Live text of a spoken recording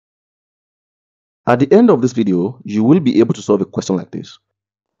At the end of this video, you will be able to solve a question like this.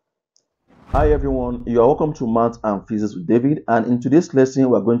 Hi everyone, you are welcome to Math and Physics with David, and in today's lesson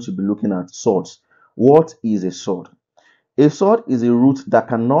we are going to be looking at surds. What is a surd? A surd is a root that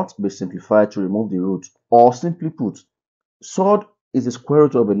cannot be simplified to remove the root, or simply put, surd is the square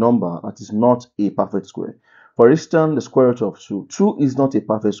root of a number that is not a perfect square. For instance, the square root of 2. 2 is not a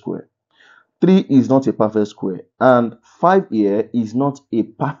perfect square. 3 is not a perfect square, and 5 here is not a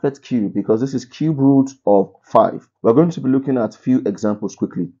perfect cube because this is cube root of 5. We're going to be looking at few examples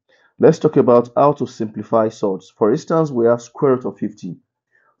quickly. Let's talk about how to simplify surds. For instance, we have square root of 50.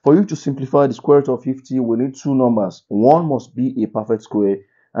 For you to simplify the square root of 50, we need two numbers. One must be a perfect square,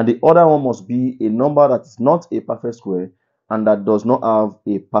 and the other one must be a number that is not a perfect square and that does not have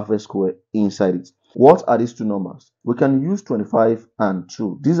a perfect square inside it. What are these two numbers? We can use 25 and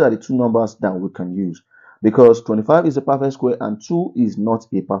 2. These are the two numbers that we can use because 25 is a perfect square and 2 is not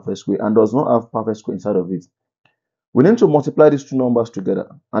a perfect square and does not have perfect square inside of it. We need to multiply these two numbers together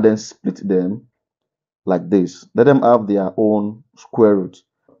and then split them like this. Let them have their own square root.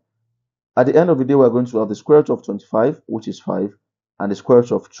 At the end of the day, we're going to have the square root of 25, which is 5, and the square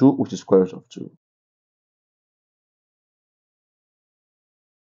root of 2, which is square root of 2.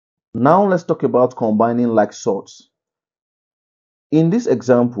 Now let's talk about combining like surds. In this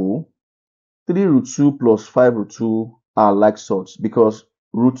example, 3 root 2 plus 5 root 2 are like surds because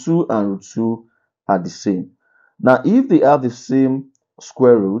root 2 and root 2 are the same. Now, if they have the same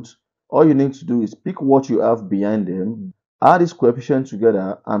square root, all you need to do is pick what you have behind them, add this coefficient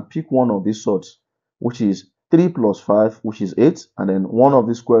together, and pick one of these surds, which is 3 plus 5, which is 8, and then one of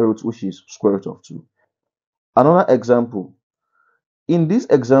the square roots, which is square root of 2. Another example. In this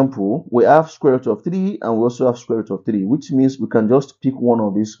example, we have square root of 3 and we also have square root of 3, which means we can just pick one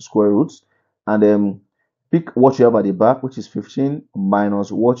of these square roots and then pick what you have at the back, which is 15,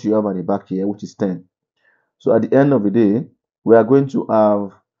 minus what you have at the back here, which is 10. So at the end of the day, we are going to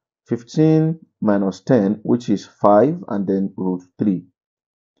have 15 minus 10, which is 5, and then root 3.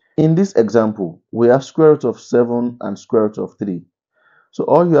 In this example, we have square root of 7 and square root of 3. So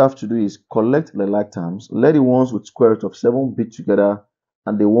all you have to do is collect the like terms, let the ones with square root of 7 be together,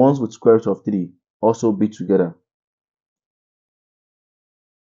 and the ones with square root of 3 also be together.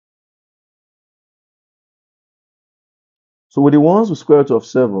 So with the ones with square root of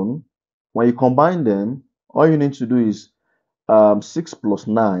 7, when you combine them, all you need to do is 6 plus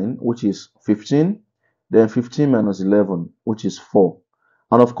 9, which is 15, then 15 minus 11, which is 4.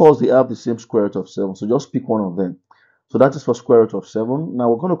 And of course, they have the same square root of 7, so just pick one of them. So that is for square root of 7. Now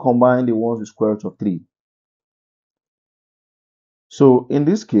we're going to combine the ones with square root of 3. So in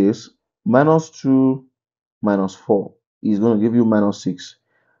this case, minus 2 minus 4 is going to give you minus 6.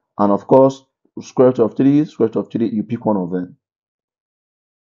 And of course, square root of 3, square root of 3, you pick one of them.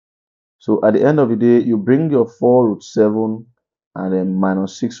 So at the end of the day, you bring your 4 root 7 and then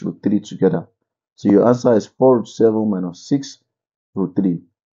minus 6 root 3 together. So your answer is 4 root 7 minus 6 root 3.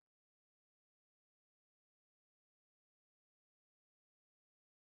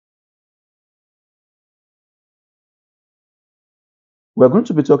 We're going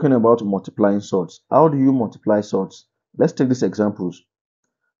to be talking about multiplying surds. How do you multiply surds? Let's take these examples.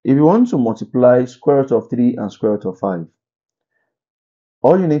 If you want to multiply square root of 3 and square root of 5,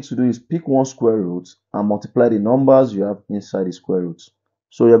 all you need to do is pick one square root and multiply the numbers you have inside the square root.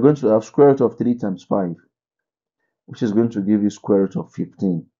 So you're going to have square root of 3 times 5, which is going to give you square root of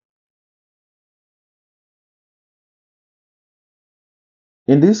 15.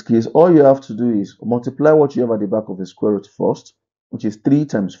 In this case, all you have to do is multiply what you have at the back of the square root first, which is 3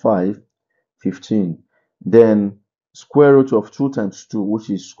 times 5, 15. Then square root of 2 times 2, which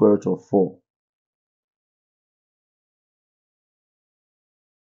is square root of 4.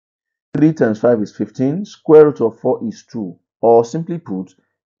 3 times 5 is 15. Square root of 4 is 2. Or simply put,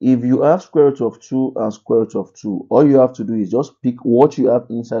 if you have square root of 2 and square root of 2, all you have to do is just pick what you have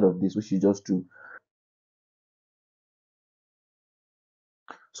inside of this, which is just 2.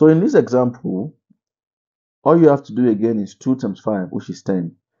 So in this example, all you have to do again is 2 times 5, which is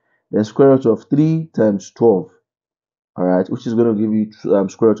 10. Then square root of 3 times 12, all right, which is going to give you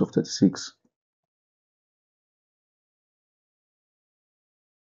square root of 36.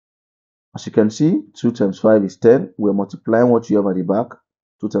 As you can see, 2 times 5 is 10. We're multiplying what you have at the back.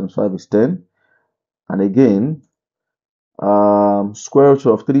 2 times 5 is 10. And again, square root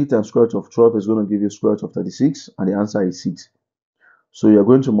of 3 times square root of 12 is going to give you square root of 36. And the answer is 6. So you're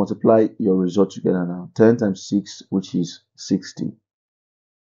going to multiply your result together now. 10 times 6, which is 60.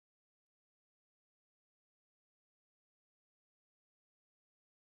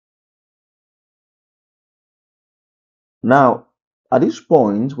 Now, At this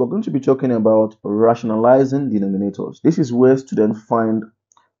point, we're going to be talking about rationalizing denominators. This is where students find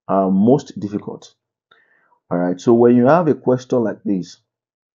most difficult. All right, so when you have a question like this,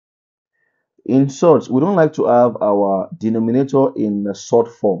 in sorts, we don't like to have our denominator in a sort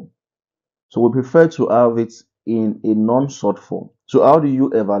form. So we prefer to have it in a non-sort form. So how do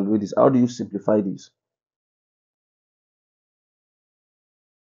you evaluate this? How do you simplify this?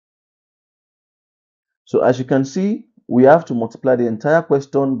 So as you can see, we have to multiply the entire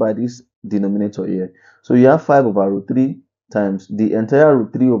question by this denominator here. So you have 5 over root 3 times the entire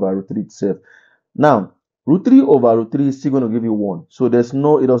root 3 over root 3 itself. Now, root 3 over root 3 is still going to give you 1. So it does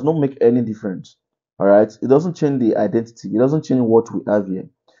not make any difference. All right. It doesn't change the identity. It doesn't change what we have here.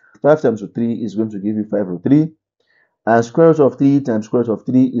 5 times root 3 is going to give you 5 root 3. And square root of 3 times square root of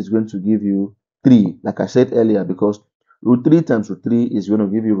 3 is going to give you 3. Like I said earlier, because root 3 times root 3 is going to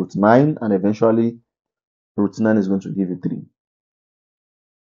give you root 9. And eventually, root 9 is going to give you 3.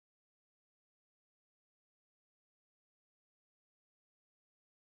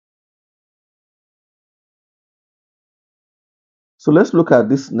 So let's look at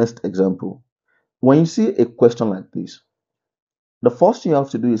this next example. When you see a question like this, the first thing you have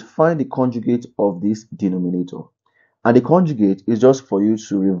to do is find the conjugate of this denominator. And the conjugate is just for you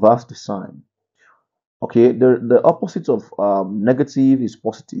to reverse the sign. Okay, the opposite of negative is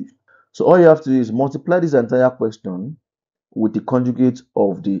positive. So all you have to do is multiply this entire question with the conjugate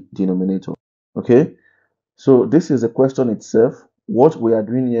of the denominator. Okay, so this is the question itself. What we are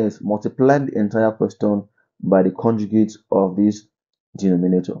doing here is multiplying the entire question by the conjugate of this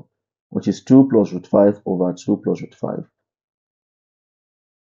denominator, which is 2 plus root 5 over 2 plus root 5.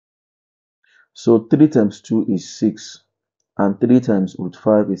 So 3 times 2 is 6, and 3 times root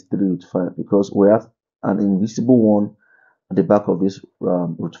 5 is 3 root 5, because we have an invisible one at the back of this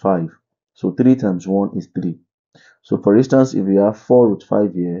root 5. So 3 times 1 is 3. So for instance, if we have 4 root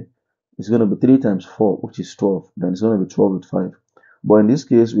 5 here, it's going to be 3 times 4, which is 12. Then it's going to be 12 root 5. But in this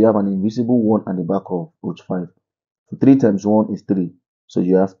case, we have an invisible 1 at the back of root 5. So 3 times 1 is 3. So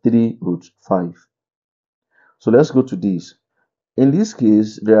you have 3 root 5. So let's go to this. In this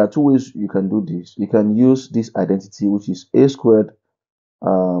case, there are two ways you can do this. You can use this identity, which is a squared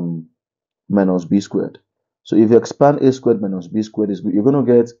minus b squared. So if you expand a squared minus b squared, you're going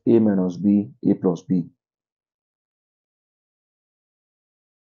to get a minus b, a plus b.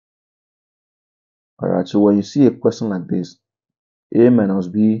 All right, so when you see a question like this, a minus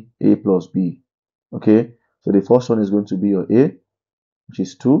b, a plus b, okay, so the first one is going to be your a, which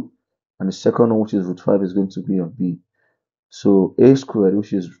is 2, and the second one, which is root 5, is going to be your b. So a squared,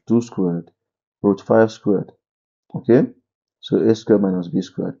 which is 2 squared, root 5 squared, okay, so a squared minus b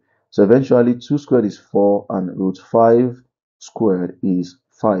squared. So eventually 2 squared is 4 and root 5 squared is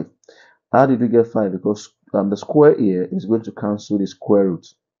 5. How did we get 5? Because the square here is going to cancel the square root.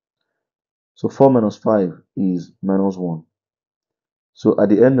 So 4 minus 5 is minus 1. So at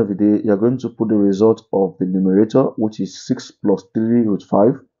the end of the day, you're going to put the result of the numerator, which is 6 plus 3 root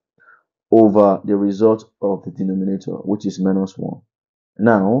 5, over the result of the denominator, which is minus 1.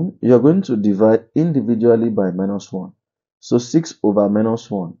 Now, you're going to divide individually by minus 1. So 6 over minus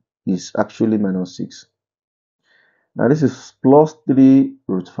 1 is actually minus 6. Now, this is plus 3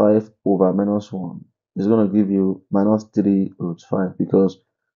 root 5 over minus 1. It's going to give you minus 3 root 5, because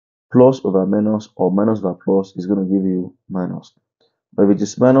plus over minus or minus over plus is going to give you minus. But if it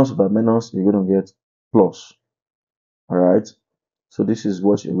is minus over minus, you're going to get plus. Alright? So this is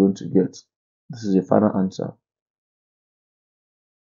what you're going to get. This is the final answer.